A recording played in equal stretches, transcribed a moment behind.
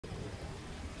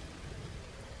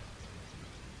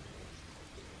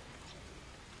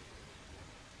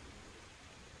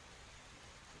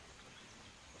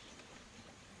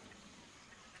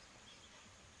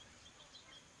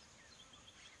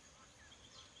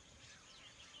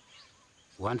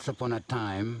Once upon a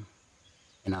time,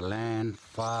 in a land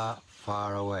far,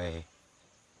 far away.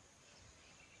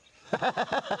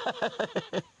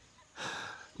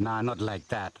 Nah, not like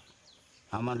that.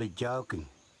 I'm only joking.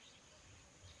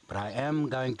 But I am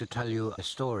going to tell you a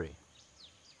story.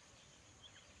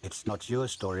 It's not your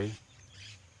story,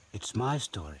 it's my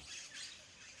story.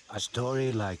 A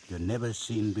story like you've never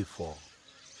seen before.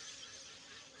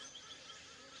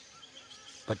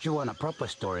 But you want a proper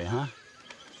story, huh?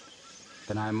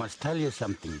 Then I must tell you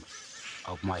something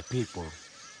of my people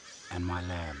and my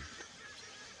land.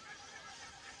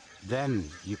 Then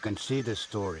you can see the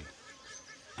story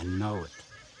and know it.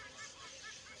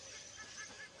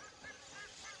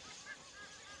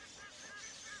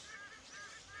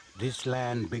 This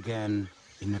land began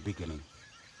in the beginning.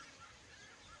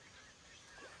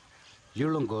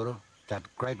 Yulungur, that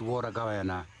great water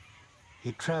governor,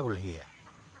 he traveled here.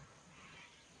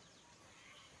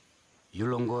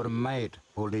 Yulungur made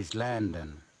all this land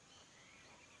and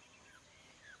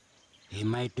he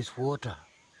made this water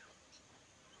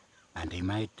and he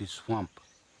made this swamp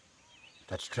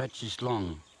that stretches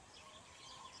long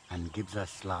and gives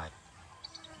us life.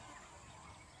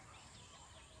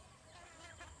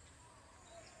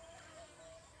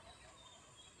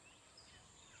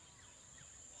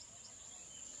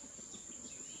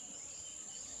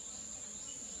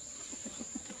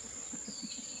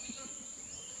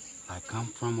 I come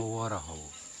from a water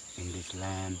hole in this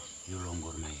land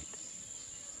Yulungur made.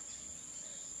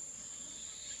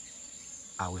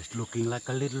 I was looking like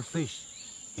a little fish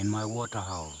in my water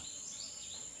hole.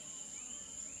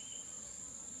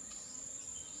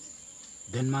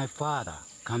 Then my father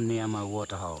come near my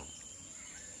water hole.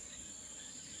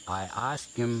 I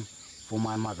asked him for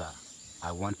my mother.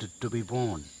 I wanted to be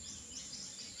born.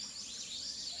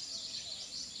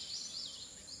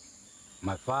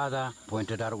 My father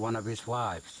pointed out one of his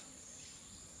wives.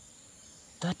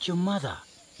 "That's your mother,"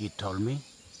 he told me.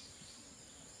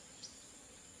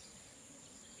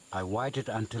 I waited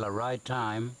until the right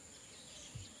time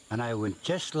and I went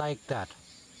just like that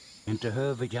into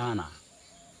her vagina.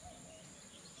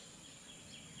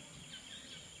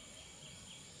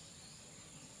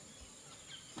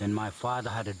 Then my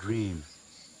father had a dream.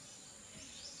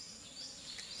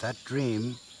 That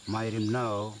dream made him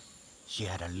know she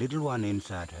had a little one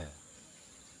inside her.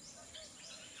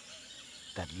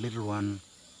 That little one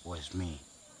was me.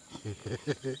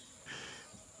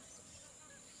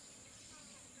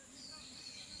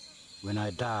 When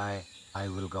I die, I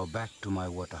will go back to my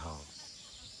water hole.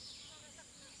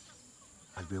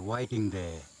 I'll be waiting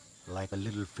there like a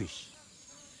little fish,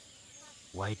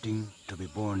 waiting to be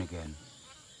born again.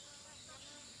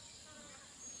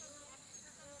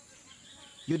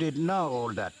 You didn't know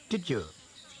all that, did you?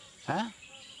 Huh?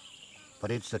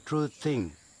 But it's the true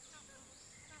thing.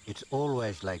 It's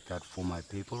always like that for my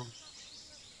people.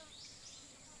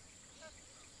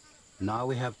 Now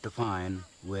we have to find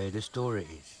where the story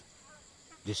is.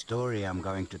 This story I'm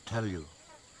going to tell you.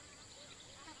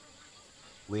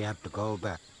 We have to go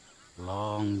back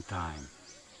long time.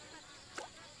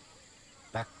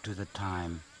 Back to the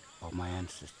time of my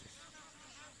ancestors.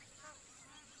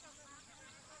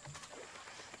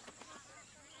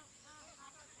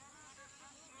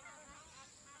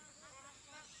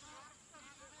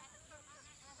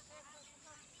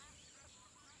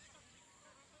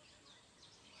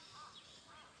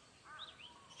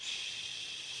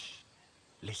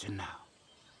 Listen now.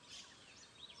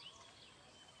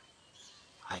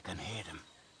 I can hear them.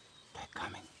 They're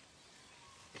coming.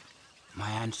 My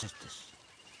ancestors.